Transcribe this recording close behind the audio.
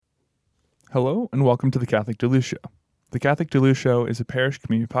Hello, and welcome to the Catholic Duluth Show. The Catholic Duluth Show is a parish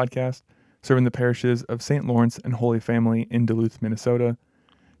community podcast serving the parishes of St. Lawrence and Holy Family in Duluth, Minnesota.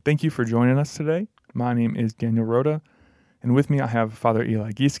 Thank you for joining us today. My name is Daniel Rhoda, and with me I have Father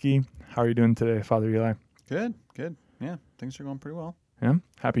Eli Gieske. How are you doing today, Father Eli? Good. Yeah, things are going pretty well. Yeah.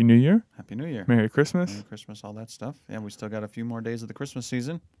 Happy New Year. Happy New Year. Merry Christmas. Merry Christmas, all that stuff. Yeah, we still got a few more days of the Christmas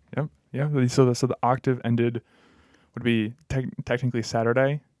season. Yep. Yeah. So the octave ended, would be technically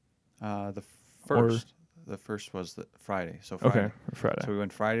Saturday. The first was the Friday. So Friday. Okay, Friday. So we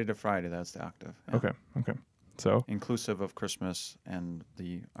went Friday to Friday. That's the octave. Yeah. Okay. So inclusive of Christmas and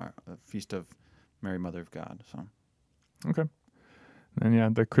the feast of Mary Mother of God. So. Okay. And yeah,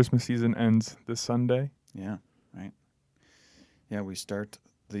 the Christmas season ends this Sunday. Yeah. Right. Yeah, we start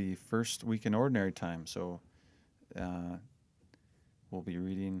the first week in Ordinary Time. So, we'll be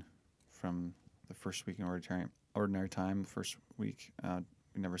reading from the first week in Ordinary Time. First week.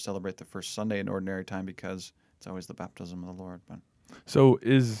 We never celebrate the first Sunday in Ordinary Time because it's always the baptism of the Lord. But So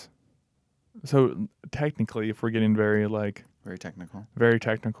technically, if we're getting very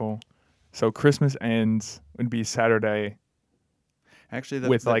technical, so Christmas ends would be Saturday. Actually,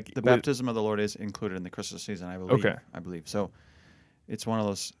 the baptism of the Lord is included in the Christmas season, I believe. Okay. I believe. So it's one of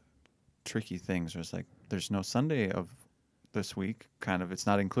those tricky things where it's like there's no Sunday of this week, kind of. It's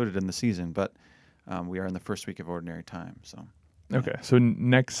not included in the season, but we are in the first week of Ordinary Time. So. Yeah. Okay, so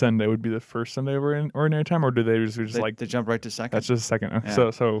next Sunday would be the first Sunday of Ordinary Time, or do they they jump right to second? That's just a second. Yeah.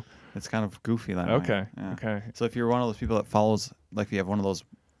 So it's kind of goofy that way. Okay. Yeah. Okay. So if you're one of those people that follows, like if you have one of those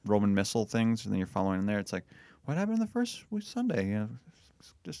Roman Missal things, and then you're following in there, it's like, what happened on the first Sunday? You know,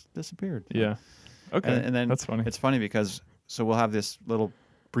 just disappeared. Yeah. Okay. And then that's funny. It's funny because we'll have this little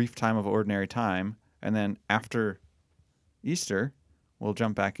brief time of Ordinary Time, and then after Easter, we'll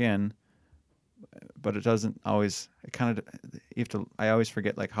jump back in. But it doesn't always. It kind of. I always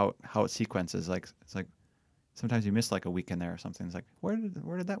forget like how it sequences. Like it's like sometimes you miss like a week in there or something. It's like where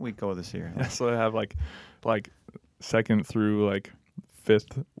did that week go this year? Yeah, so I have like second through like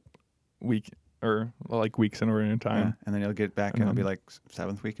fifth week or like weeks in Ordinary Time. Yeah. And then you'll get back and it'll be like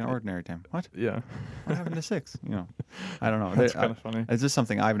seventh week in Ordinary Time. What? Yeah. What happened to six? You know, I don't know. That's kind of funny. It's just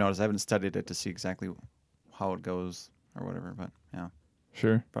something I've noticed. I haven't studied it to see exactly how it goes or whatever. But yeah.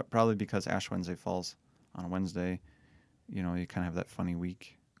 Sure. But probably because Ash Wednesday falls on a Wednesday, you know, you kind of have that funny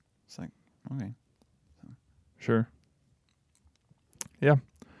week. It's like, okay. So. Sure. Yeah.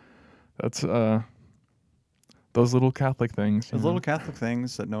 That's those little Catholic things. Those little Catholic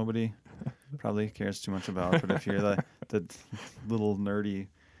things that nobody probably cares too much about. But if you're the little nerdy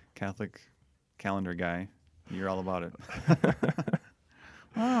Catholic calendar guy, you're all about it.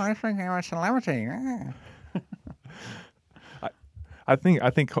 Oh, I think I'm a celebrity. I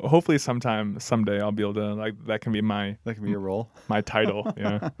think hopefully someday I'll be able to that can be your role, my title.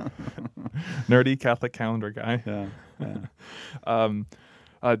 Yeah. Nerdy Catholic calendar guy. Yeah.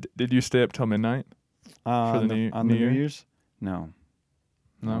 Did you stay up till midnight for the New Year's? No.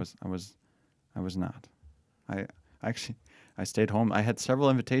 No. I was not. I stayed home. I had several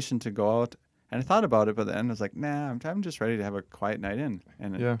invitations to go out, and I thought about it, but then I was like, nah, I'm just ready to have a quiet night in.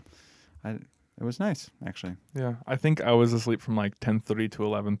 And it was nice, actually. Yeah, I think I was asleep from like 10:30 to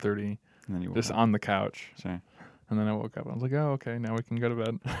 11:30, and then you just on the couch. Sorry. And then I woke up. I was like, oh, okay, now we can go to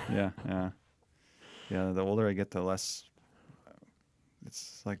bed. Yeah. The older I get, the less.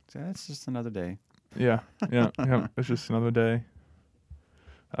 It's like it's just another day. Yeah. It's just another day.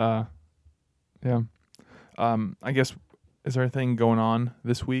 Yeah. I guess, is there anything going on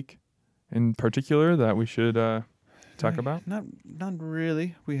this week in particular that we should talk about? Not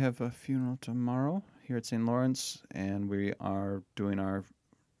really. We have a funeral tomorrow here at St. Lawrence, and we are doing our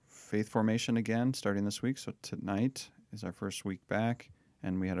faith formation again starting this week. So tonight is our first week back,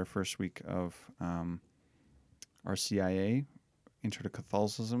 and we had our first week of our CIA, Intro to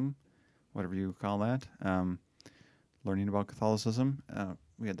Catholicism, whatever you call that, learning about Catholicism.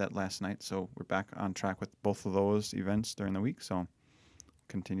 We had that last night, so we're back on track with both of those events during the week, so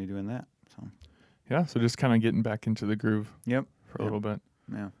continue doing that. So. Yeah, so just kind of getting back into the groove. Yep. For a little bit.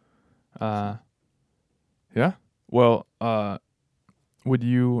 Yeah. Yeah. Well, would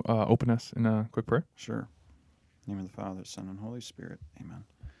you open us in a quick prayer? Sure. In the name of the Father, Son, and Holy Spirit. Amen.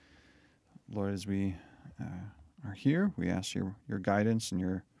 Lord, as we are here, we ask your guidance and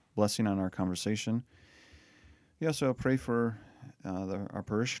your blessing on our conversation. We also pray for our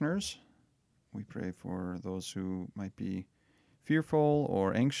parishioners. We pray for those who might be fearful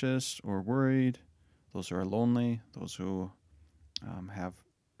or anxious or worried, those who are lonely, those who have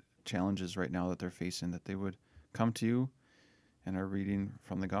challenges right now that they're facing, that they would come to you. In our reading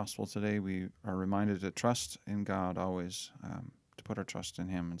from the Gospel today, we are reminded to trust in God always, to put our trust in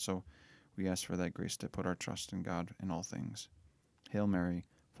Him. And so we ask for that grace to put our trust in God in all things. Hail Mary,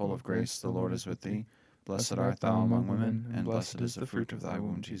 full of grace, the Lord is with thee. Blessed art thou among women, and blessed is the fruit of thy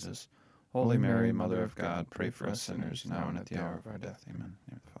womb, Jesus. Holy Mary, Mother of God, pray for us sinners, now and at the hour of our death. Amen. In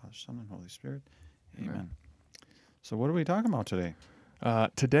the name of the Father, Son, and Holy Spirit. Amen. So what are we talking about today?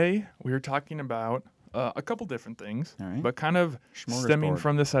 Today, we are talking about a couple different things, All right. but kind of stemming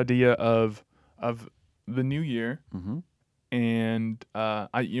from this idea of the new year. Mm-hmm. And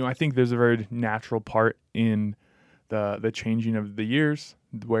I think there's a very natural part in the changing of the years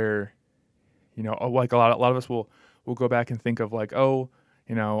where, like a lot of us will go back and think of like, oh,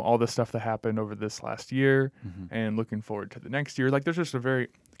 all the stuff that happened over this last year, and looking forward to the next year. Like there's just a very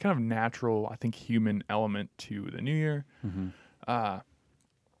kind of natural, I think, human element to the new year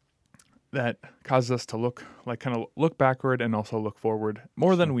that causes us to look backward and also look forward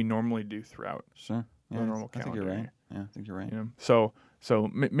more than we normally do throughout. Sure. Yeah, the normal I think calendar you're right. year. Yeah, I think you're right. So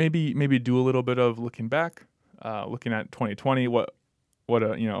maybe do a little bit of looking back, looking at 2020. What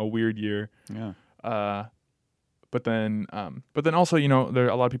a weird year. Yeah. But then also there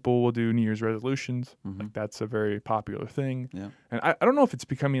a lot of people will do New Year's resolutions. Like that's a very popular thing. Yeah. And I don't know if it's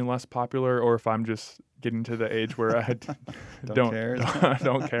becoming less popular or if I'm just getting to the age where I don't care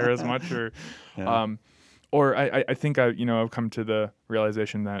as much or I think I've come to the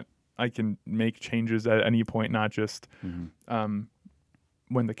realization that I can make changes at any point, not just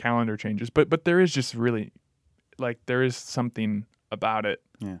when the calendar changes. But there is just really there is something about it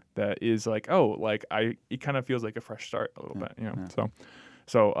that is like, oh, it kind of feels like a fresh start a little bit, Yeah.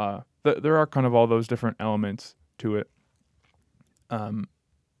 So there are kind of all those different elements to it.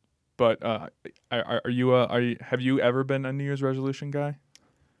 But have you ever been a New Year's resolution guy?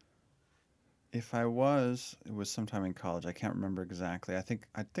 If I was, it was sometime in college. I can't remember exactly. I think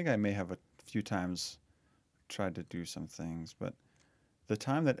I may have a few times tried to do some things, but the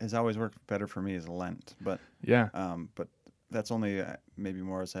time that has always worked better for me is Lent. But but that's only maybe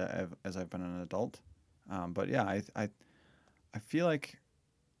more as I've been an adult. But yeah, I feel like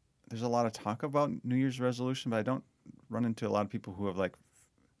there's a lot of talk about New Year's resolution, but I don't run into a lot of people who have like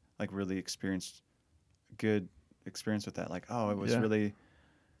really experienced good experience with that. Like, oh, it was really.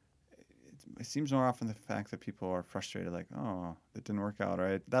 It seems more often the fact that people are frustrated, like, oh, it didn't work out,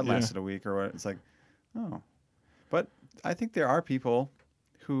 right? That lasted a week, or what? It's like, oh. But I think there are people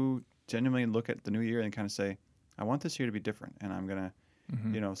who genuinely look at the new year and kind of say, I want this year to be different, and I'm going to,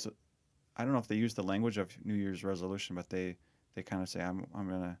 so I don't know if they use the language of New Year's resolution, but they kind of say, I'm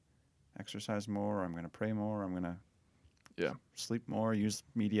going to exercise more, or I'm going to pray more, I'm going to sleep more, use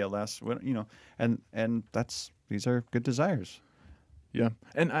media less, and these are good desires. Yeah,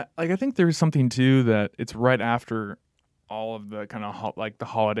 and I think there's something too that it's right after all of the kind of the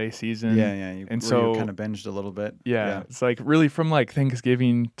holiday season. Yeah, and so you kind of binged a little bit. Yeah, it's like really from like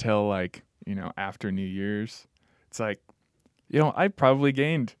Thanksgiving till after New Year's. It's like, I probably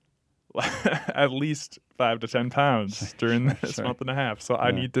gained at least 5 to 10 pounds during this month and a half. So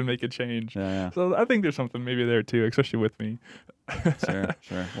I need to make a change. Yeah. So I think there's something maybe there too, especially with me. Sure.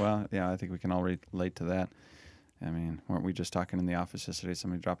 Well, yeah, I think we can all relate to that. I mean, weren't we just talking in the office yesterday?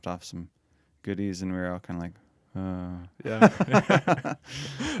 Somebody dropped off some goodies, and we were all kind of like,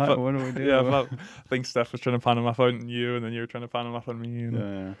 what do we do? Yeah, I think Steph was trying to pawn them off on you, and then you were trying to pawn them off on me.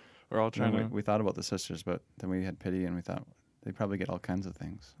 And we're all trying to. We thought about the sisters, but then we had pity, and we thought they probably get all kinds of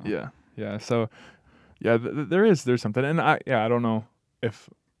things. So. Yeah. So, there's something, and I don't know if.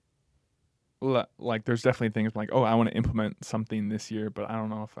 There's definitely things like, oh, I want to implement something this year, but I don't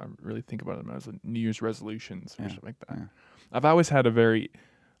know if I really think about them as a New Year's resolutions or something like that. Yeah. I've always had a very,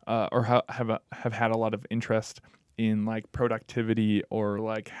 have had a lot of interest in like productivity or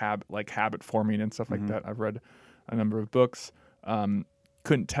habit forming and stuff like that. I've read a number of books.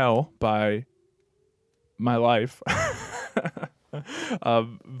 Couldn't tell by my life, but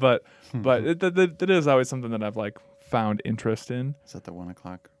it is always something that I've found interest in. Is that the 1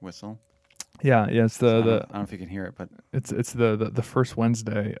 o'clock whistle? Yeah, it's I don't know if you can hear it, but it's the first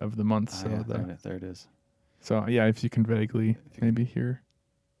Wednesday of the month. So there it is. So yeah, if you can vaguely maybe hear.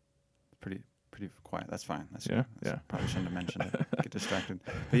 Pretty quiet. That's fine. That's yeah. Probably shouldn't have mentioned it. Get distracted.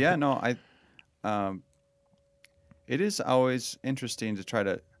 But yeah, no, it is always interesting to try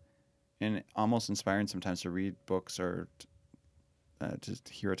to, and almost inspiring sometimes to read books or just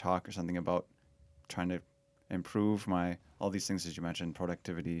hear a talk or something about trying to improve all these things that you mentioned,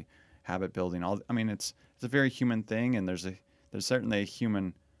 productivity, habit building. It's a very human thing, and there's certainly a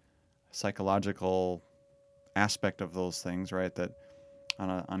human psychological aspect of those things, right? That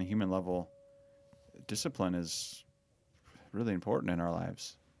on a human level, discipline is really important in our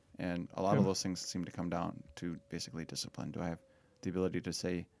lives, and a lot of those things seem to come down to basically discipline. Do I have the ability to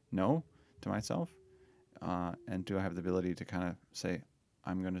say no to myself? And do I have the ability to kind of say,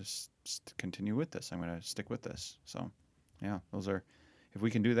 I'm going to continue with this. I'm going to stick with this. So, yeah, if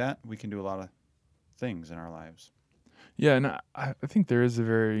we can do that, we can do a lot of things in our lives. Yeah, and I think there is a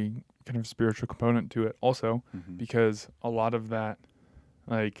very kind of spiritual component to it also, because a lot of that,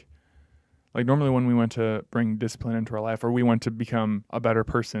 like normally when we want to bring discipline into our life or we want to become a better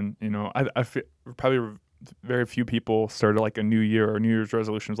person, I feel probably very few people started like a new year or New Year's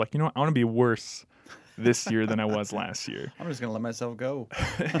resolutions like, I want to be worse this year than I was last year. I'm just going to let myself go.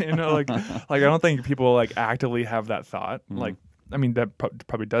 Like I don't think people like actively have that thought. Like, I mean, that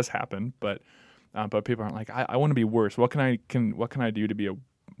probably does happen, but people aren't like, I want to be worse. What can I do to be a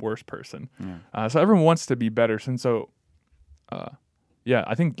worse person? Yeah. So everyone wants to be better. And so, yeah,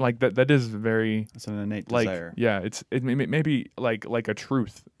 I think like that is very. It's an innate like, desire. Yeah, it may be like a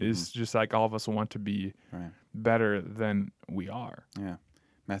truth is just like all of us want to be better than we are. Yeah,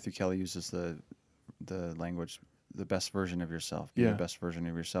 Matthew Kelly uses the language, the best version of yourself. Be the best version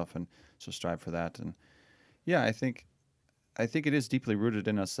of yourself, and so strive for that. And yeah, I think it is deeply rooted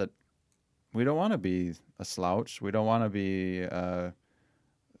in us that we don't want to be a slouch. We don't want to be a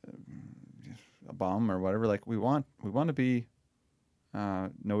bum or whatever. Like we want to be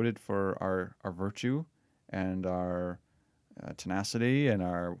noted for our virtue and our tenacity and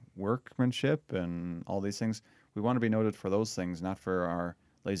our workmanship and all these things. We want to be noted for those things, not for our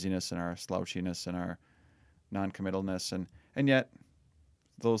laziness and our slouchiness and our non-committalness. And yet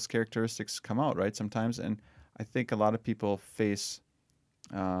those characteristics come out, right, sometimes. And I think a lot of people face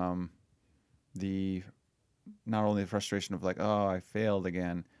the not only the frustration of like, oh, I failed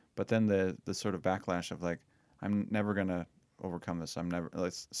again, but then the sort of backlash of like, I'm never going to overcome this.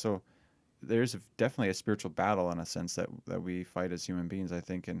 So there's definitely a spiritual battle in a sense that we fight as human beings, I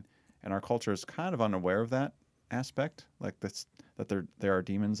think, and our culture is kind of unaware of that aspect, like that there are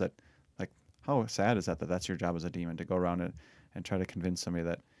demons that, like, how sad is that's your job as a demon, to go around and try to convince somebody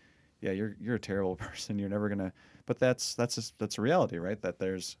that, yeah, you're a terrible person, you're never gonna. But that's a reality, right? That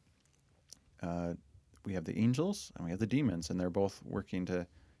there's we have the angels and we have the demons, and they're both working to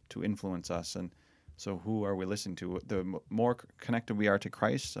influence us. And so who are we listening to? The more connected we are to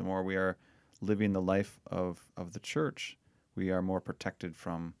Christ, the more we are living the life of the church, we are more protected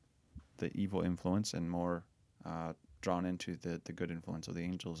from the evil influence and more drawn into the good influence of the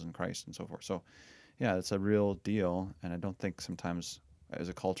angels and Christ and so forth. So, yeah, it's a real deal, and I don't think sometimes as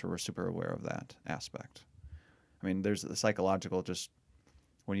a culture we're super aware of that aspect. I mean, there's the psychological, just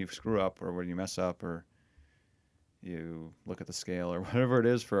when you screw up or when you mess up or you look at the scale or whatever it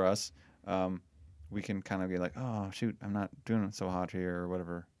is for us, we can kind of be like, oh, shoot, I'm not doing it so hot here or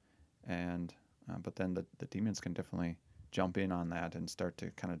whatever. And but then the demons can definitely jump in on that and start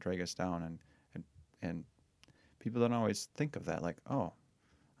to kind of drag us down. And people don't always think of that, like, oh,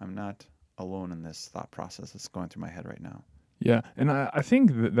 I'm not alone in this thought process that's going through my head right now. Yeah, and I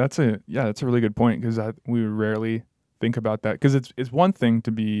think that's a really good point, because we rarely think about that, because it's one thing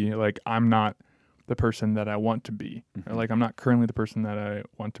to be like, I'm not the person that I want to be, or like I'm not currently the person that I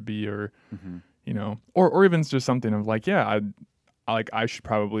want to be, or or even just something of like, yeah, I should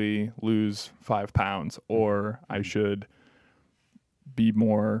probably lose 5 pounds, or I should be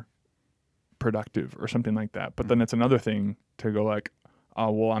more productive or something like that. But then it's another thing to go like, oh,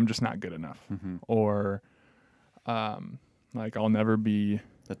 well, I'm just not good enough, or like I'll never be.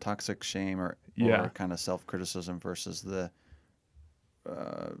 The toxic shame or kind of self-criticism versus the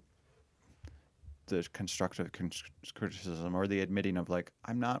constructive criticism, or the admitting of like,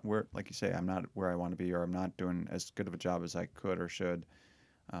 I'm not where, like you say, I'm not where I want to be, or I'm not doing as good of a job as I could or should,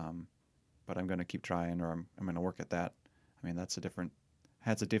 but I'm going to keep trying, or I'm going to work at that. I mean, that's a different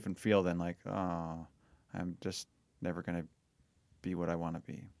feel than like, oh, I'm just never going to be what I want to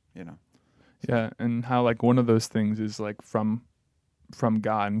be, So. Yeah, and how like one of those things is like from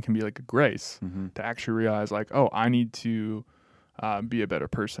God, and can be like a grace to actually realize like, oh, I need to be a better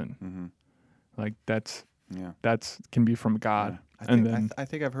person. Like that's can be from God. Yeah. I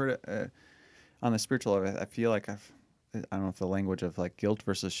think I've heard it on the spiritual level. I feel like I don't know if the language of like guilt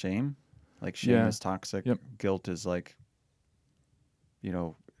versus shame. Like shame is toxic. Yep. Guilt is like,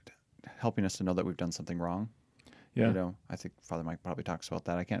 helping us to know that we've done something wrong. Yeah. I think Father Mike probably talks about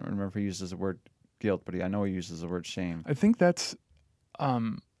that. I can't remember if he uses the word guilt, but I know he uses the word shame. I think that's,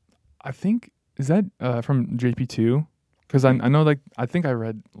 is that from JP2? Because I know, like, I think I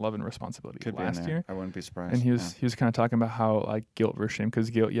read Love and Responsibility last year. I wouldn't be surprised. And he was kind of talking about how like guilt versus shame, because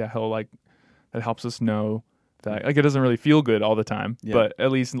guilt, he'll like, that helps us know that like it doesn't really feel good all the time, but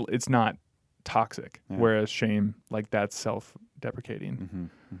at least it's not toxic. Yeah. Whereas shame, like, that's self-deprecating.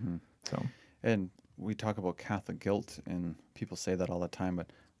 So, and we talk about Catholic guilt, and people say that all the time,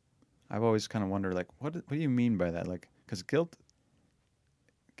 but I've always kind of wondered, like, what do you mean by that? Like, because guilt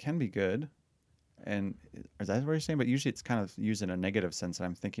can be good, and is that what you're saying? But usually it's kind of used in a negative sense. And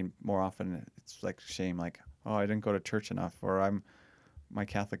I'm thinking more often it's like shame, like, oh, I didn't go to church enough, or my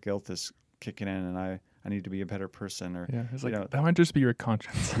Catholic guilt is kicking in, and I need to be a better person, or Yeah, it's you like know, that might just be your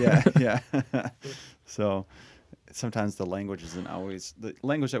conscience. yeah, yeah. So sometimes the language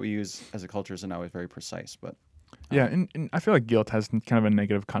that we use as a culture isn't always very precise, but Yeah, and I feel like guilt has kind of a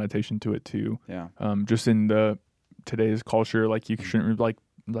negative connotation to it too. yeah. Just in today's culture, like you shouldn't like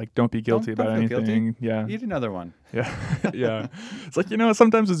don't be guilty Don't about feel guilty. anything. Yeah, Eat another one. yeah, yeah. It's like,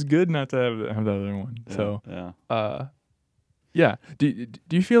 sometimes it's good not to have the other one. Yeah, So, yeah. yeah. Do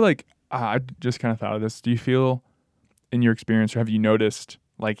you feel like I just kind of thought of this? Do you feel in your experience, or have you noticed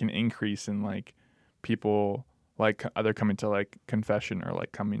like an increase in like people like either coming to like confession or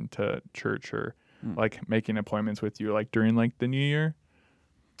like coming to church or like making appointments with you like during like the new year?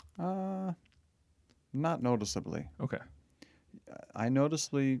 Not noticeably. Okay. I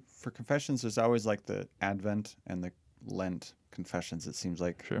noticeably, for confessions, there's always like the Advent and the Lent confessions. It seems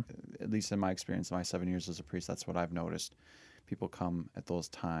like, Sure. at least in my experience, in my 7 years as a priest, that's what I've noticed. People come at those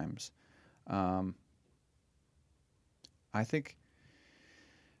times. I think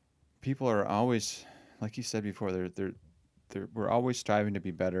people are always, like you said before, we're always striving to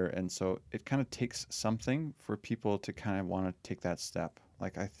be better, and so it kind of takes something for people to kind of want to take that step.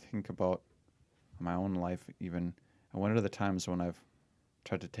 Like I think about my own life even, and what are the times when I've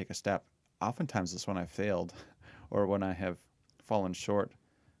tried to take a step? Oftentimes it's when I've failed or when I have fallen short,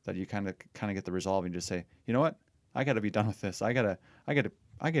 that you kind of get the resolve and just say, you know what? I got to be done with this. I got to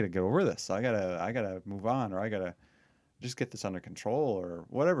get over this. I got to move on, or I got to just get this under control, or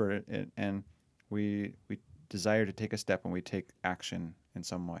whatever. And we desire to take a step, and we take action in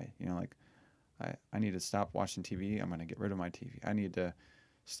some way. Like I need to stop watching TV. I'm going to get rid of my TV. I need to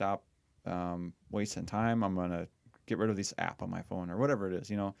stop wasting time. I'm going to get rid of this app on my phone, or whatever it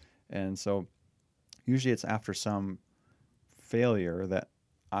is, And so usually it's after some failure that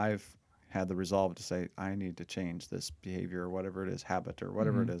I've had the resolve to say, I need to change this behavior, or whatever it is, habit, or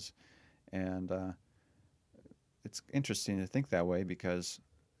whatever it is. And it's interesting to think that way, because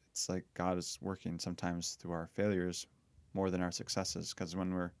it's like God is working sometimes through our failures more than our successes. Because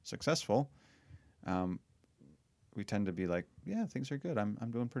when we're successful, we tend to be like, yeah, things are good.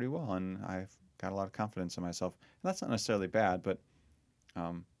 I'm doing pretty well, and I've got a lot of confidence in myself. And that's not necessarily bad, but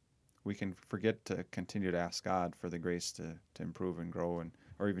we can forget to continue to ask God for the grace to improve and grow,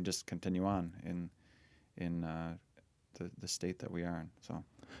 or even just continue on in the state that we are in. So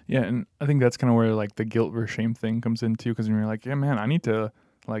yeah, and I think that's kind of where like the guilt or shame thing comes in too, because when you're like, yeah, man, I need to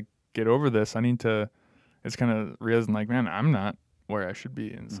like get over this. It's kind of realizing like, man, I'm not where I should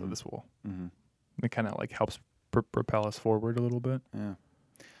be, and so this will it kind of like helps propel us forward a little bit. Yeah,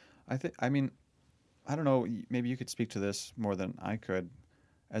 I mean, I don't know, maybe you could speak to this more than I could.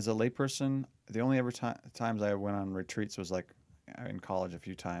 As a layperson, the only ever times I went on retreats was like in college a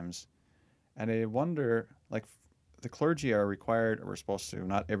few times. And I wonder, like, the clergy are required, or we're supposed to,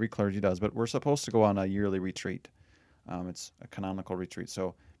 not every clergy does, but we're supposed to go on a yearly retreat. It's a canonical retreat.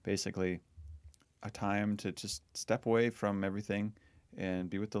 So basically a time to just step away from everything and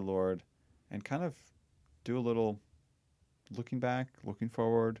be with the Lord, and kind of do a little looking back, looking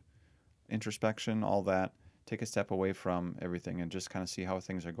forward, introspection, all that. Take a step away from everything and just kind of see how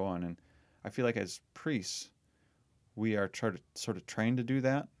things are going. And I feel like as priests, we are sort of trained to do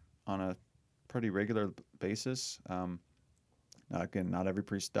that on a pretty regular basis. Again, not every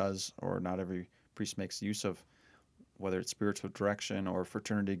priest does, or not every priest makes use of, whether it's spiritual direction or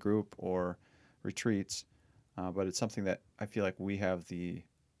fraternity group or retreats. But it's something that I feel like we have the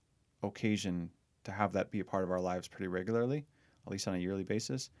occasion to have that be a part of our lives pretty regularly, at least on a yearly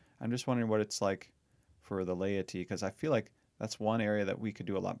basis. I'm just wondering what it's like for the laity, because I feel like that's one area that we could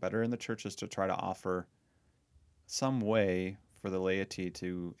do a lot better in the church, is to try to offer some way for the laity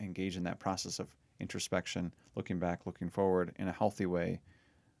to engage in that process of introspection, looking back, looking forward in a healthy way,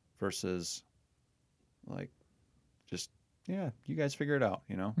 versus like just, yeah, you guys figure it out,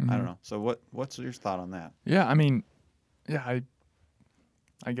 I don't know. So what's your thought on that? Yeah, I mean, yeah,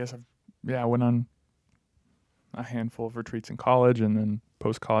 I guess I went on a handful of retreats in college, and then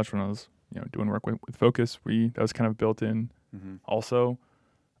post college when I was doing work with Focus, that was kind of built in also.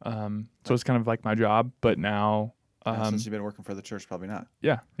 So it's kind of like my job, but now since you've been working for the church, probably not.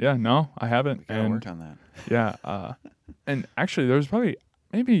 Yeah, no, I haven't. We gotta work on that. Yeah, and actually, there was probably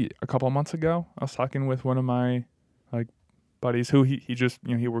maybe a couple of months ago, I was talking with one of my like buddies who he just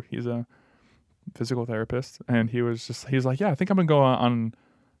he's a physical therapist, and he's like, yeah, I think I'm gonna go on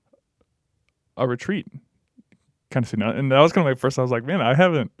a retreat kind of soon. And that was kind of my first. I was like, man, I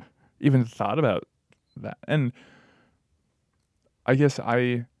haven't even thought about that. And I guess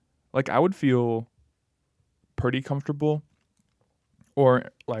I would feel pretty comfortable or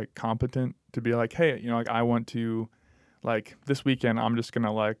like competent to be like, hey, like I want to, like, this weekend I'm just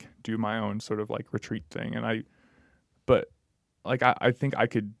gonna like do my own sort of like retreat thing. But like I think I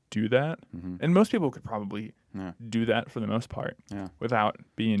could do that, and most people could probably do that for the most part, without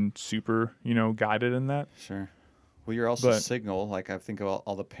being super, guided in that. Sure. Well, you're also Signal. Like, I think about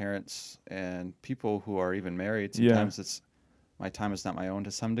all the parents and people who are even married. Sometimes it's my time is not my own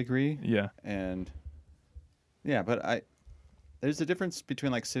to some degree. Yeah. And but there's a difference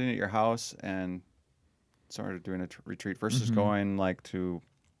between like sitting at your house and sort of doing a retreat versus going like to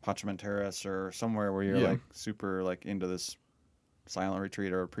Pachman Terrace or somewhere where you're like super like into this silent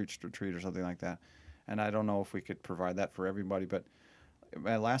retreat or a preached retreat or something like that. And I don't know if we could provide that for everybody, but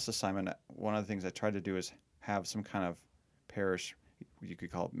my last assignment, one of the things I tried to do is have some kind of parish, you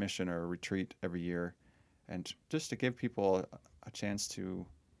could call it mission or a retreat every year, and just to give people a chance to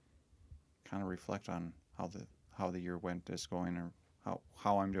kind of reflect on how the year is going, or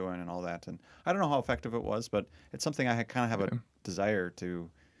how I'm doing and all that. And I don't know how effective it was, but it's something I kind of have a desire to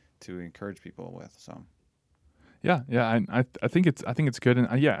encourage people with. So yeah, I think it's good, and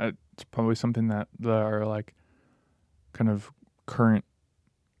it's probably something that are like kind of current.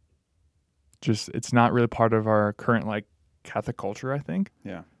 Just it's not really part of our current like Catholic culture, I think.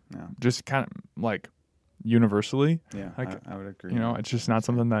 Yeah. Just kind of like universally. Yeah, like, I would agree. It's just not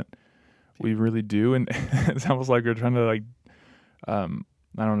something that we really do, and it's almost like we're trying to like, I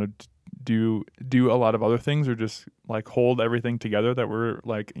don't know, do a lot of other things, or just like hold everything together that we're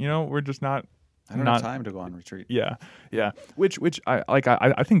like, we're just not. I don't have time to go on retreat. Yeah. Which I like.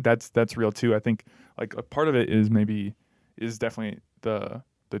 I think that's real too. I think like a part of it is definitely the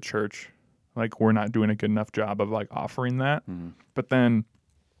church. Like, we're not doing a good enough job of like offering that. But then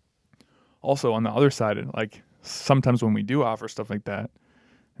also on the other side, like sometimes when we do offer stuff like that,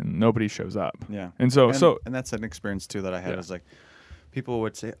 and nobody shows up. Yeah. And and that's an experience too that I had. Is like people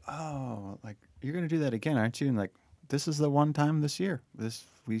would say, "Oh, like you're going to do that again, aren't you?" And like, this is the one time this year.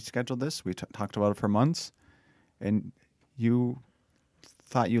 We scheduled this. We talked about it for months, and you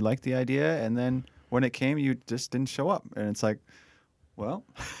thought you liked the idea, and then when it came, you just didn't show up. And it's like, well,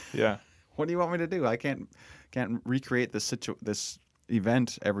 yeah. What do you want me to do? I can't recreate this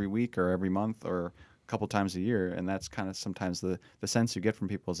event every week or every month or a couple times a year. And that's kind of sometimes the sense you get from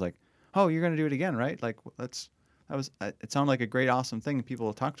people is like, oh, you're going to do it again, right? Like it sounded like a great, awesome thing.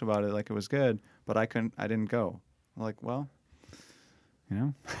 People talked about it like it was good, but I didn't go. I'm like, well,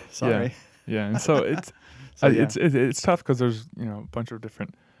 sorry. Yeah. And so it's tough because there's, a bunch of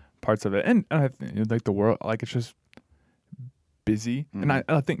different parts of it. And I think like the world, like it's just busy. And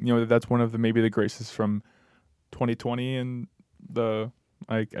I think, that's one of maybe the graces from 2020 and the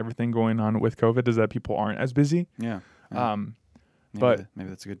like everything going on with COVID is that people aren't as busy. Yeah. But maybe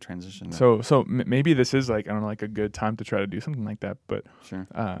that's a good transition. So maybe this is like, I don't know, like a good time to try to do something like that. But sure.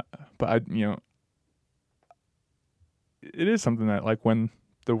 But I, it is something that like when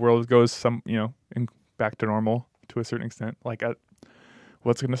the world goes back to normal to a certain extent, like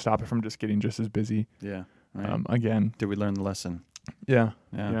what's going to stop it from just getting just as busy? Yeah. Right. Again, did we learn the lesson? Yeah.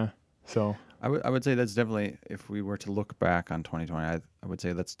 So I would say that's definitely, if we were to look back on 2020, I would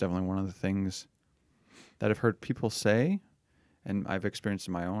say that's definitely one of the things that I've heard people say, and I've experienced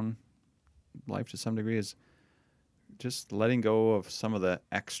in my own life to some degree, is just letting go of some of the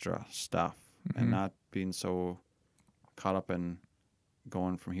extra stuff and not being so caught up in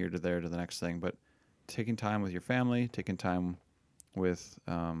going from here to there to the next thing, but taking time with your family, taking time with,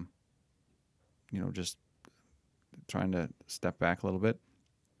 just trying to step back a little bit.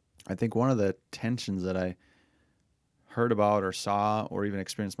 I think one of the tensions that I heard about or saw or even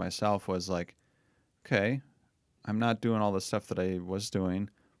experienced myself was like, okay, I'm not doing all the stuff that I was doing,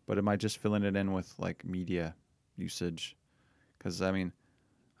 but am I just filling it in with like media usage? Because I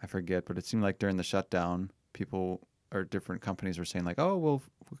forget, but it seemed like during the shutdown, people or different companies were saying like, oh, we'll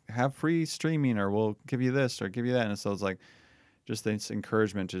have free streaming, or we'll give you this or give you that. And so it's like just this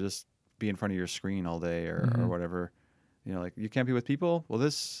encouragement to just be in front of your screen all day or whatever. Like you can't be with people. Well,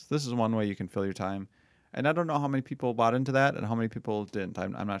 this is one way you can fill your time. And I don't know how many people bought into that and how many people didn't.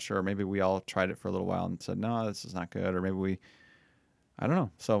 I'm not sure. Maybe we all tried it for a little while and said, no, this is not good. Or maybe I don't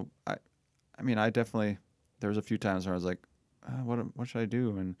know. So I definitely, there was a few times where I was like, what should I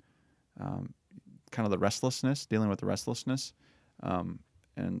do? And kind of the restlessness, dealing with the restlessness.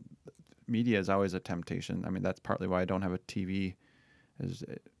 And media is always a temptation. That's partly why I don't have a TV.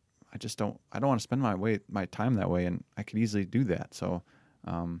 I don't want to spend my time that way, and I could easily do that. So,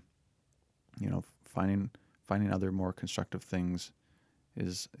 finding other more constructive things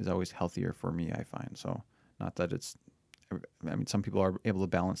is always healthier for me, I find. So not that it's, I mean, some people are able to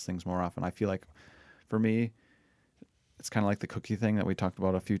balance things more often. I feel like for me, it's kind of like the cookie thing that we talked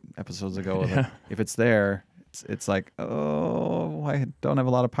about a few episodes ago. Yeah. Like if it's there, it's like, oh, I don't have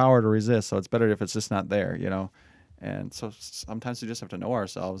a lot of power to resist. So it's better if it's just not there, you know? And so sometimes we just have to know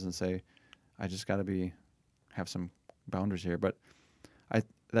ourselves and say, I just got to have some boundaries here. But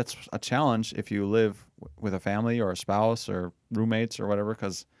that's a challenge if you live with a family or a spouse or roommates or whatever,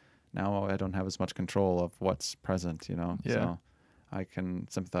 because now I don't have as much control of what's present, you know? Yeah. So I can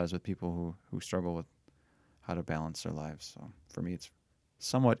sympathize with people who struggle with how to balance their lives. So for me, it's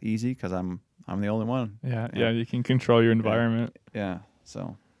somewhat easy because I'm the only one. Yeah. You can control your environment. Yeah.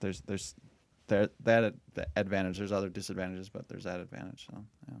 So there's that advantage. There's other disadvantages, but there's that advantage. So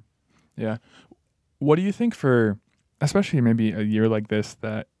yeah. Yeah. What do you think for, especially maybe a year like this,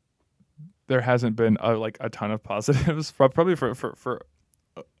 that there hasn't been a ton of positives, probably for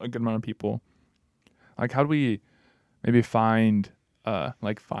a good amount of people? Like, how do we maybe find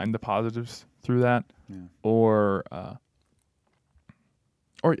the positives through that, Yeah. or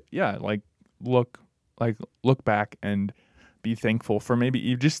yeah, look back and be thankful for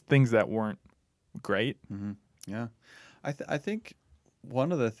maybe just things that weren't great. Mm-hmm. Yeah. I think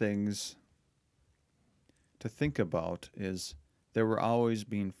one of the things to think about is that we're always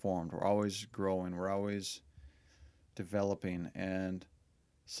being formed. We're always growing. We're always developing. And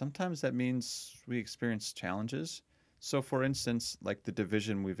sometimes that means we experience challenges. So, for instance, like the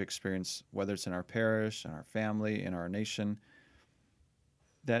division we've experienced, whether it's in our parish, in our family, in our nation,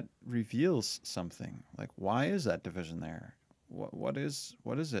 that reveals something. Like, why is that division there? What is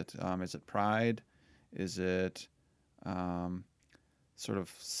it? Is it pride? Is it sort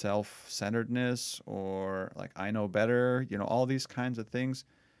of self-centeredness, or like I know better? You know, all these kinds of things.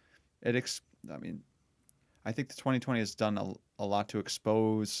 I mean, I think the 2020 has done a lot to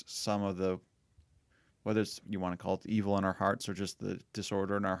expose some of the, whether it's you want to call it the evil in our hearts or just the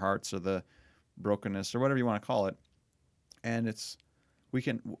disorder in our hearts or the brokenness or whatever you want to call it. And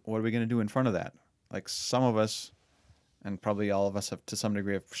what are we going to do in front of that? Like some of us, and probably all of us have to some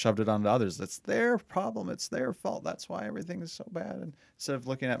degree have shoved it onto others. That's their problem. It's their fault. That's why everything is so bad. And instead of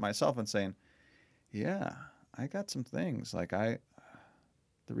looking at myself and saying, yeah, I got some things. Like the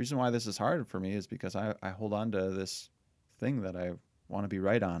reason why this is hard for me is because I hold on to this thing that I want to be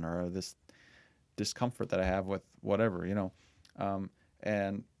right on, or this discomfort that I have with whatever, you know.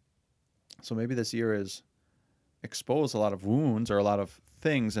 And so maybe this year has exposed a lot of wounds or a lot of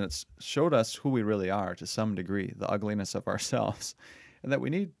things, and it's showed us who we really are to some degree, the ugliness of ourselves, and that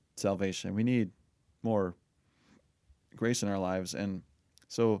we need salvation. We need more grace in our lives. And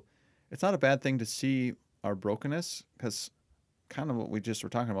so it's not a bad thing to see our brokenness, because kind of what we just were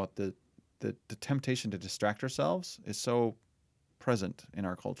talking about, the temptation to distract ourselves is so present in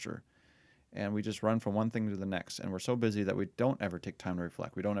our culture. And we just run from one thing to the next. And we're so busy that we don't ever take time to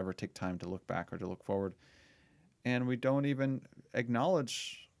reflect. We don't ever take time to look back or to look forward. And we don't even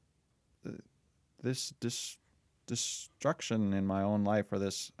acknowledge this destruction in my own life, or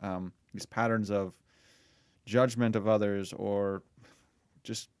these patterns of judgment of others, or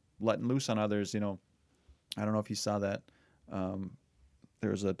just letting loose on others. You know, I don't know if you saw that.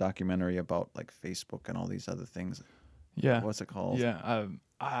 There was a documentary about like Facebook and all these other things. Yeah. What's it called? Yeah.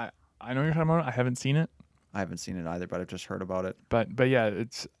 I know what you're talking about. I haven't seen it. I haven't seen it either, but I've just heard about it. But yeah,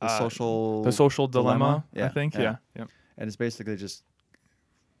 it's The social dilemma. Yeah, I think. Yeah. And it's basically just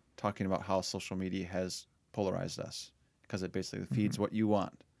talking about how social media has polarized us, because it basically feeds what you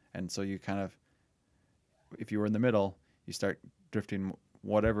want. And so you kind of, if you were in the middle, you start drifting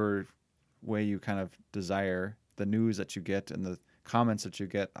whatever way you kind of desire, the news that you get and the comments that you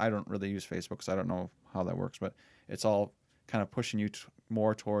get. I don't really use Facebook, so I don't know how that works, but it's all kind of pushing you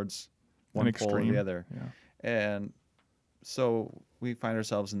more towards one pole or the other. Yeah. And so we find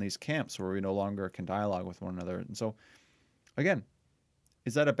ourselves in these camps where we no longer can dialogue with one another. And so, again,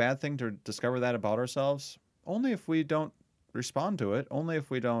 is that a bad thing to discover that about ourselves? Only if we don't respond to it. Only if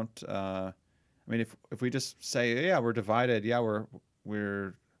we don't. If we just say, yeah, we're divided. Yeah,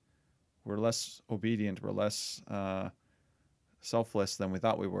 we're less obedient. We're less selfless than we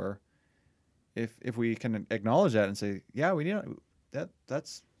thought we were. If we can acknowledge that and say, yeah, we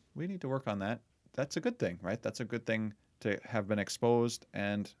need to work on that. That's a good thing, right? That's a good thing to have been exposed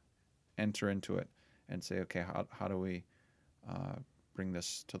and enter into it and say, okay, how do we bring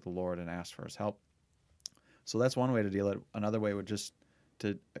this to the Lord and ask for his help? So that's one way to deal it. Another way would just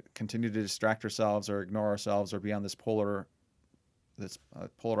to continue to distract ourselves or ignore ourselves or be on this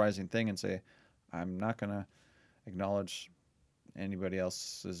polarizing thing and say, I'm not going to acknowledge anybody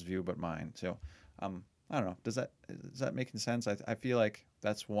else's view but mine. So I don't know. Does that make sense? I feel like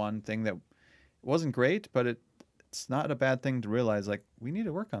that's one thing that wasn't great, but it's not a bad thing to realize. Like, we need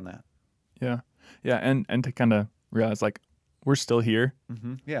to work on that. Yeah. Yeah. And to kind of realize, like, we're still here.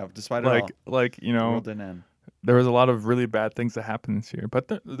 Mm-hmm. Yeah. Despite it all, Like, the world didn't end. There was a lot of really bad things that happened this year, but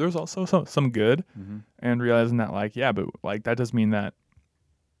there's also some good, Mm-hmm. and realizing that, like, yeah, but like that does mean that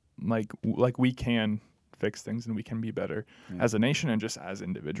like we can fix things and we can be better as a nation and just as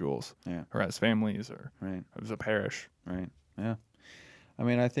individuals, or as families, or as a parish. Right. Yeah. I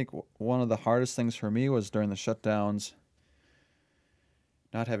mean, I think one of the hardest things for me was during the shutdowns,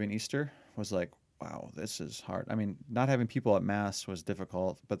 not having Easter was like, wow, this is hard. I mean, not having people at Mass was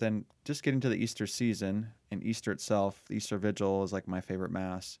difficult, but then just getting to the Easter season and Easter itself, the Easter Vigil is like my favorite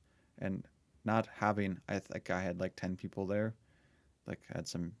Mass, and not having, I think I had like 10 people there, like I had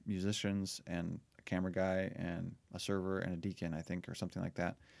some musicians and a camera guy and a server and a deacon, I think, or something like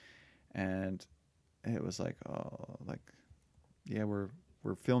that. And it was like, oh, like, yeah, we're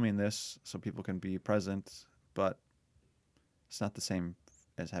filming this so people can be present, but it's not the same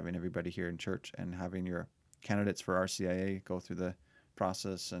as having everybody here in church and having your candidates for RCIA go through the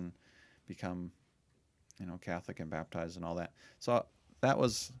process and become, Catholic and baptized and all that. So I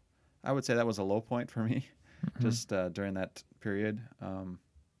would say that was a low point for me, just during that period.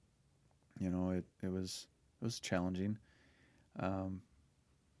 It was challenging. I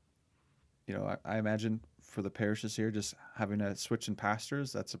imagine for the parishes here, just having a switch in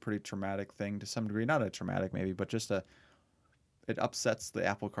pastors, that's a pretty traumatic thing to some degree. Not a traumatic maybe, but just it upsets the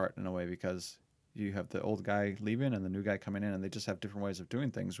apple cart in a way, because you have the old guy leaving and the new guy coming in, and they just have different ways of doing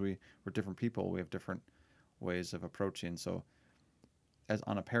things. We're different people. We have different ways of approaching. So as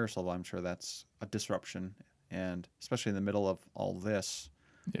on a parish level, I'm sure that's a disruption, and especially in the middle of all this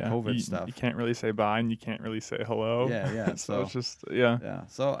COVID stuff. You can't really say bye and you can't really say hello. Yeah. So it's just, yeah. Yeah.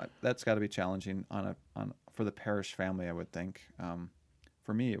 So that's got to be challenging for the parish family, I would think.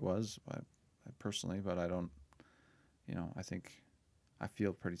 For me, it was personally, but I don't, I think I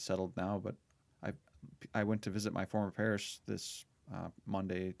feel pretty settled now, but I went to visit my former parish this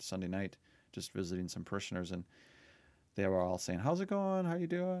Sunday night, just visiting some parishioners, and they were all saying, "How's it going? How you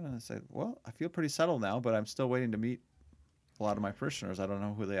doing?" And I said, "Well, I feel pretty settled now, but I'm still waiting to meet a lot of my parishioners. I don't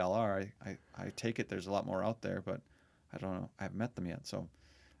know who they all are. I take it there's a lot more out there, but I don't know. I haven't met them yet." So,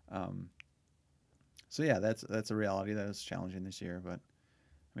 yeah, that's a reality that is challenging this year. But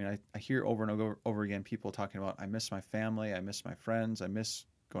I mean, I hear over and over again people talking about, I miss my family, I miss my friends, I miss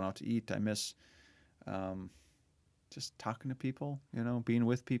going out to eat, I miss just talking to people, being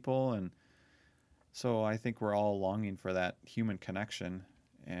with people. And so I think we're all longing for that human connection,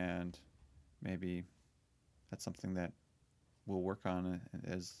 and maybe that's something that we'll work on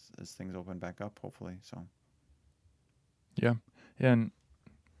as things open back up, hopefully. So yeah, and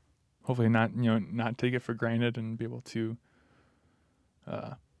hopefully not take it for granted, and be able to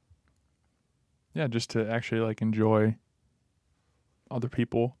just to actually like enjoy other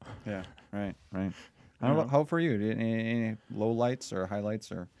people. Yeah, right. How for you? Any low lights or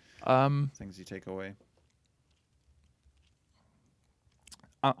highlights or things you take away?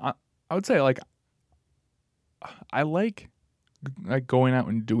 I would say, like, I like going out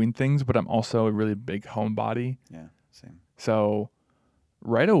and doing things, but I'm also a really big homebody. Yeah, same. So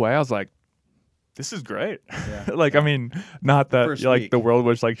right away I was like, this is great. Yeah, like, I mean, not that like week. the world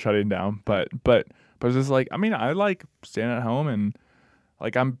was like shutting down, but it's just like, I mean, I like staying at home, and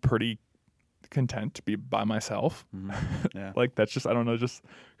like I'm pretty content to be by myself. Mm-hmm. Yeah. Like, that's just, I don't know, just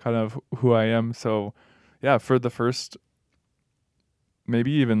kind of who I am. So yeah, for the first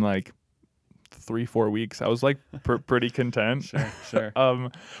maybe even like 3-4 weeks, I was like pretty content. Sure.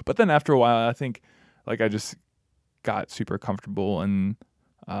 But then after a while, I think like I just got super comfortable and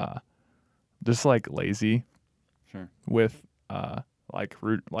just like lazy. Sure. With like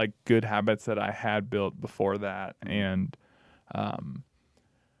good habits that I had built before that. Mm-hmm.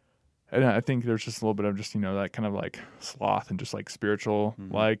 And I think there's just a little bit of just, that kind of like sloth and just like spiritual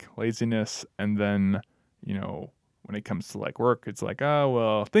like laziness. And then, when it comes to like work, it's like, oh,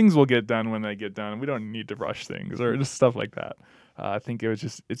 well, things will get done when they get done. We don't need to rush things, or just stuff like that. I think it's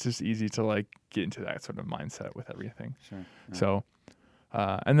just easy to like get into that sort of mindset with everything. Sure. Yeah. So,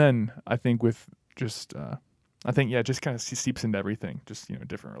 and then I think with just, just kind of seeps into everything, just,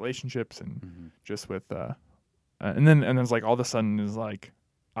 different relationships, and just with, and then it's like all of a sudden is like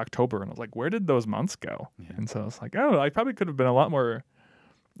October, and I was like, where did those months go? Yeah. And so I was like, oh, I probably could have been a lot more,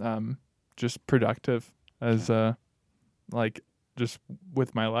 just productive as, like just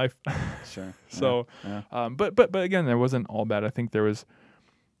with my life. Sure. So, yeah. But again, there wasn't all bad. I think there was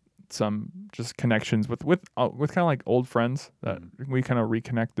some just connections with kind of like old friends that we kind of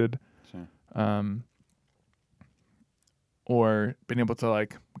reconnected. Sure. or being able to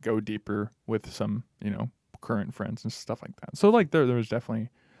like go deeper with some, current friends and stuff like that. So like there was definitely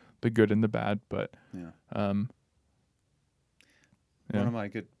the good and the bad, but Yeah. yeah. One of my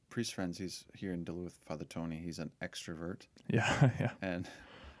good priest friends, he's here in Duluth, Father Tony. He's an extrovert. Yeah. Yeah. And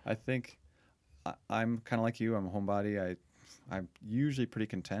I think I'm kind of like you. I'm a homebody. I'm usually pretty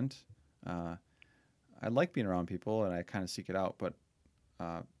content. I like being around people, and I kind of seek it out. But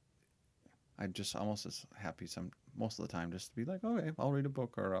I'm just almost as happy most of the time just to be like, okay, I'll read a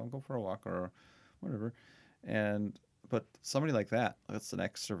book or I'll go for a walk or whatever. But somebody like that's an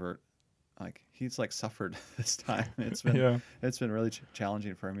extrovert. Like he's like suffered this time. It's been it's been really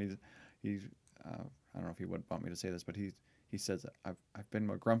challenging for him. He's I don't know if he would want me to say this, but he says I've been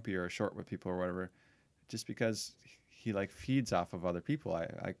more grumpy or short with people or whatever, just because he like feeds off of other people.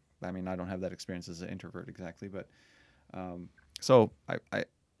 I mean I don't have that experience as an introvert exactly, but so I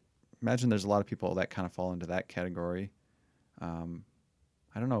imagine there's a lot of people that kind of fall into that category.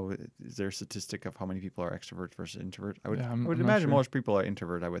 I don't know. Is there a statistic of how many people are extroverts versus introverts? I would I'm imagine sure. most people are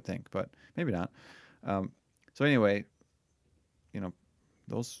introvert, I would think, but maybe not. So anyway,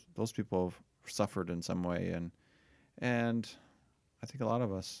 those people have suffered in some way, and I think a lot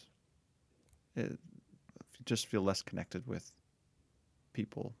of us just feel less connected with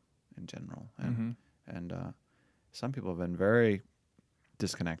people in general, and some people have been very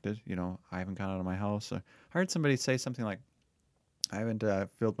disconnected. I haven't gone out of my house. I heard somebody say something like, I haven't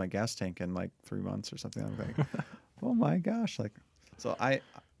filled my gas tank in like 3 months or something. I'm like, oh my gosh! So I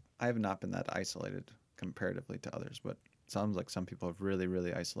have not been that isolated comparatively to others, but it sounds like some people have really,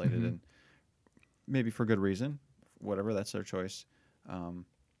 really isolated, and maybe for good reason. Whatever, that's their choice.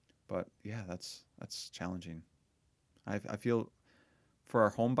 But yeah, that's challenging. I feel for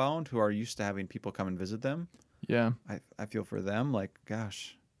our homebound who are used to having people come and visit them. Yeah. I feel for them like,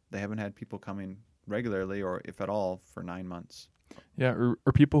 gosh, they haven't had people coming regularly or if at all for 9 months. Yeah,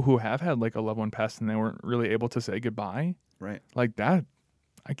 or people who have had like a loved one pass and they weren't really able to say goodbye. Right. Like that,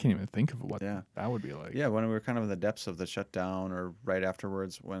 I can't even think of what that would be like. Yeah, when we were kind of in the depths of the shutdown or right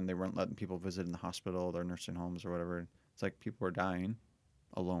afterwards when they weren't letting people visit in the hospital or nursing homes or whatever, it's like people were dying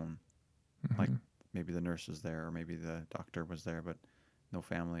alone. Like maybe the nurse was there or maybe the doctor was there, but no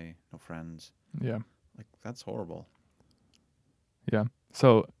family, no friends. Yeah. Like that's horrible. Yeah.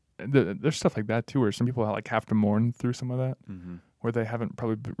 So there's stuff like that too, where some people like have to mourn through some of that, where they haven't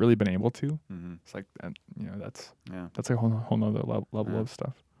probably really been able to. It's like that's a whole nother level of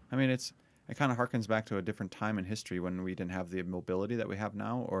stuff. I mean, it kind of harkens back to a different time in history when we didn't have the mobility that we have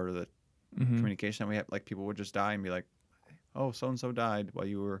now, or the communication that we have. Like people would just die and be like, "Oh, so and so died while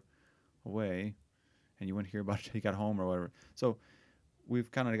you were away," and you wouldn't hear about it till you got home or whatever. So we've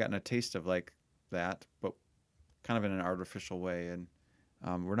kind of gotten a taste of like that, but kind of in an artificial way, and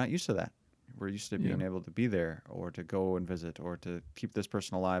we're not used to that. We're used to being able to be there or to go and visit or to keep this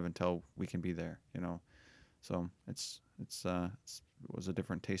person alive until we can be there, So it was a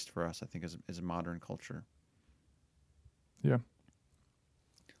different taste for us, I think, as a modern culture. Yeah.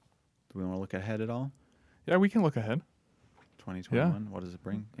 Do we want to look ahead at all? Yeah, we can look ahead. 2021, Yeah. What does it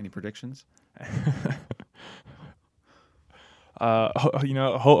bring? Any predictions?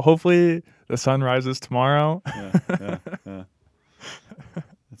 Hopefully the sun rises tomorrow. Yeah.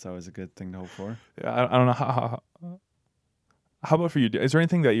 That's always a good thing to hope for. Yeah, I don't know how about for you? Is there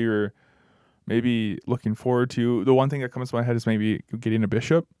anything that you're maybe looking forward to? The one thing that comes to my head is maybe getting a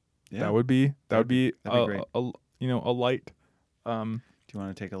bishop. Yeah. That would be great. A light. Do you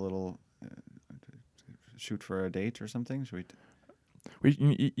want to take a little shoot for a date or something? Should we?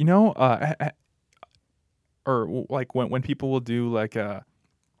 Or like when people will do like a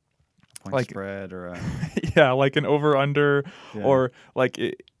point spread or yeah, like an over under, or like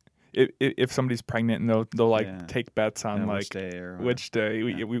if somebody's pregnant and they'll like take bets on like which day.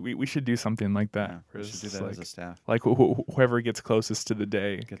 We should do something like that. Yeah, we should do that as a staff. Like whoever gets closest to the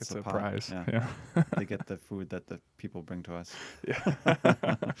day gets a prize. Yeah. They get the food that the people bring to us.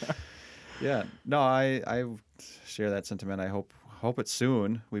 Yeah. Yeah. No, I share that sentiment. I hope it's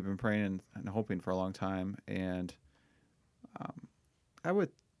soon. We've been praying and hoping for a long time, and I would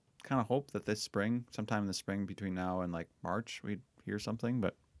kind of hope that this spring, sometime in the spring between now and like March, we'd hear something,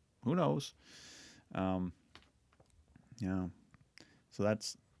 but who knows? Yeah. So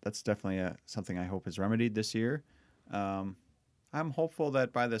that's definitely something I hope is remedied this year. I'm hopeful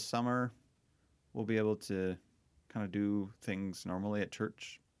that by this summer we'll be able to kind of do things normally at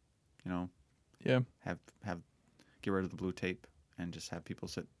church. Yeah. Have get rid of the blue tape and just have people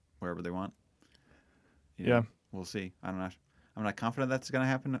sit wherever they want. Yeah. We'll see. I'm not confident that's going to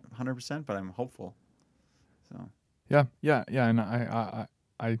happen 100%, but I'm hopeful. So. Yeah, and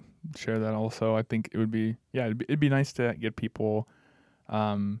I share that also. I think it would be it'd be nice to get people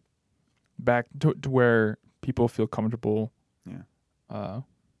back to where people feel comfortable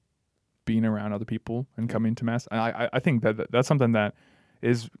being around other people and coming to mass. I think that's something that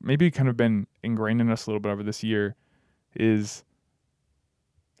is maybe kind of been ingrained in us a little bit over this year, is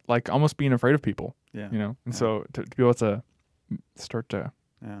like almost being afraid of people. And so to be able to start to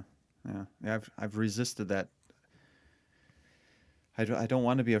I've resisted that. I don't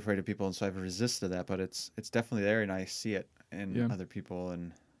want to be afraid of people, and so I've resisted that, but it's definitely there, and I see it in other people,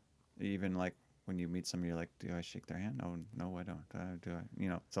 and even like when you meet somebody, you're like, do I shake their hand? No, I don't. Do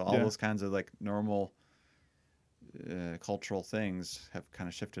I? So all those kinds of like normal cultural things have kind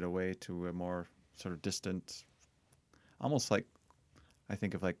of shifted away to a more sort of distant, almost like, I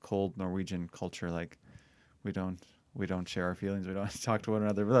think of like cold Norwegian culture, like we don't share our feelings, we don't talk to one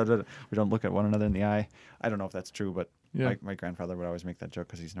another, we don't look at one another in the eye. I don't know if that's true, but my grandfather would always make that joke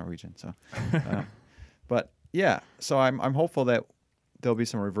because he's Norwegian. So, but yeah, so I'm hopeful that there'll be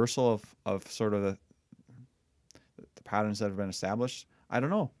some reversal of sort of the patterns that have been established. I don't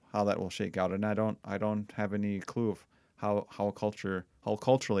know how that will shake out, and I don't have any clue of how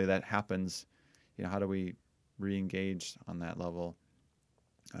culturally that happens. How do we re-engage on that level?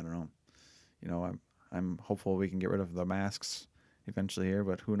 I don't know. I'm hopeful we can get rid of the masks eventually here,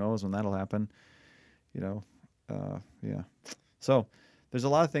 but who knows when that'll happen? So there's a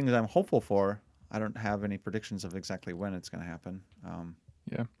lot of things I'm hopeful for. I don't have any predictions of exactly when it's going to happen.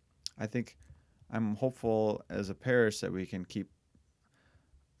 I think I'm hopeful as a parish that we can keep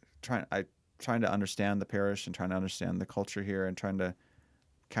trying to understand the parish and trying to understand the culture here and trying to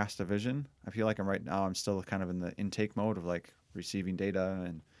cast a vision. I feel like I'm still kind of in the intake mode of like receiving data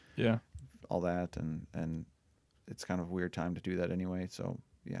and all that, and it's kind of a weird time to do that anyway. So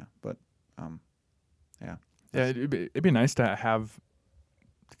it'd be nice to have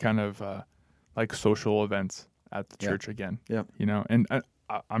kind of like social events at the church again. And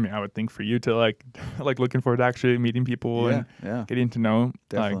I mean, I would think for you to like looking forward to actually meeting people and getting to know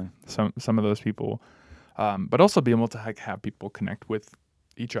definitely like some of those people, but also be able to like have people connect with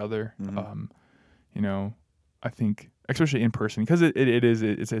each other. I think especially in person, because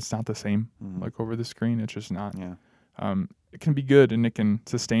it's not the same like over the screen. It's just not. It can be good and it can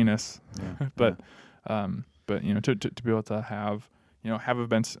sustain us, but to be able to have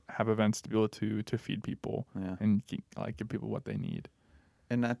events to be able to feed people and give people what they need,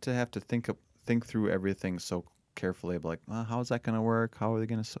 and not to have to think through everything so carefully. But like, well, how is that going to work? How are they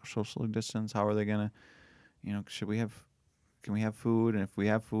going to socially distance? How are they going to, can we have food? And if we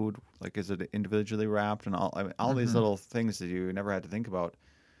have food, like, is it individually wrapped? And all these little things that you never had to think about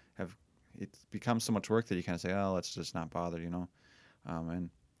it's become so much work that you kind of say, oh, let's just not bother, and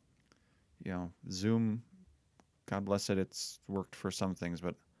Zoom, God bless it, it's worked for some things,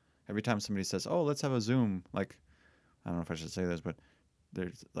 but every time somebody says, oh, let's have a Zoom, like, I don't know if I should say this, but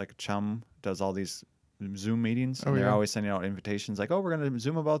there's like Chum does all these Zoom meetings, and they're always sending out invitations like, oh, we're going to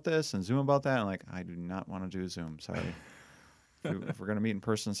Zoom about this and Zoom about that. And like, I do not want to do Zoom. Sorry. If we're going to meet in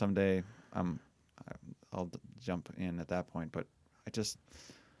person someday, I'll jump in at that point. But I just,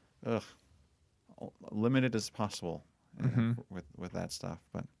 limited as possible with that stuff.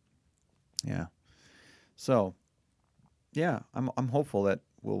 But yeah. So yeah, I'm hopeful that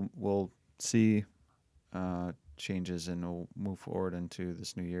we'll see changes and we'll move forward into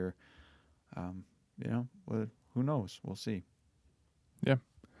this new year. Who knows? We'll see. Yeah,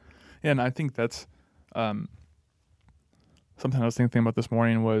 and I think that's something I was thinking about this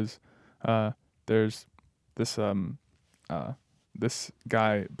morning was there's this this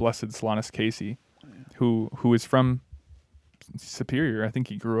guy, Blessed Solanus Casey, who is from Superior. I think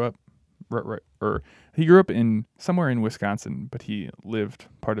he grew up he grew up in somewhere in Wisconsin, but he lived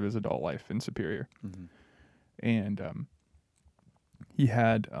part of his adult life in Superior. And he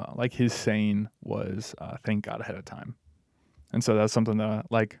had like his saying was thank God ahead of time. And so that's something that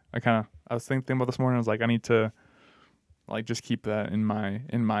I was thinking about this morning. I was like, I need to like just keep that in my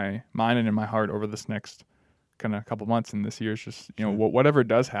mind and in my heart over this next kind of couple months. And this year is just whatever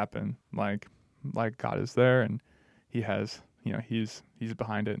does happen, like God is there and he has he's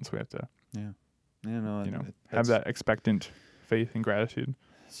behind it, and so we have to have that expectant faith and gratitude.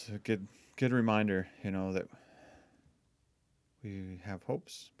 It's a good reminder, that we have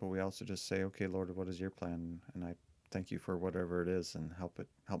hopes, but we also just say, okay, Lord, what is your plan? And I thank you for whatever it is, and help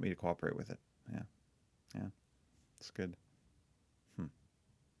me to cooperate with it. Yeah, it's good.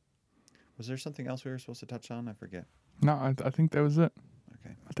 Was there something else we were supposed to touch on? I forget. No, I think that was it.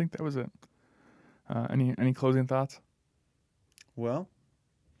 Okay, I think that was it. Any closing thoughts? Well,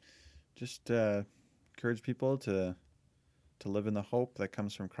 just encourage people to to live in the hope that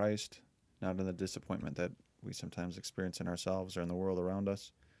comes from Christ, not in the disappointment that we sometimes experience in ourselves or in the world around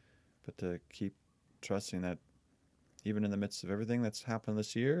us, but to keep trusting that even in the midst of everything that's happened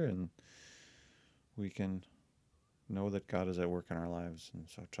this year, and we can know that God is at work in our lives. And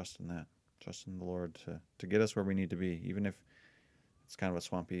so trust in that. Trust in the Lord to get us where we need to be, even if it's kind of a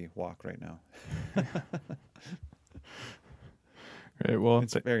swampy walk right now. Great. Well,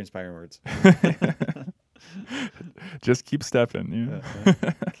 it's very inspiring words. Just keep stepping.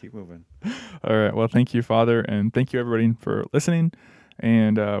 Yeah. Keep moving. All right. Well, thank you, Father, and thank you, everybody, for listening.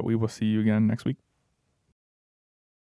 And we will see you again next week.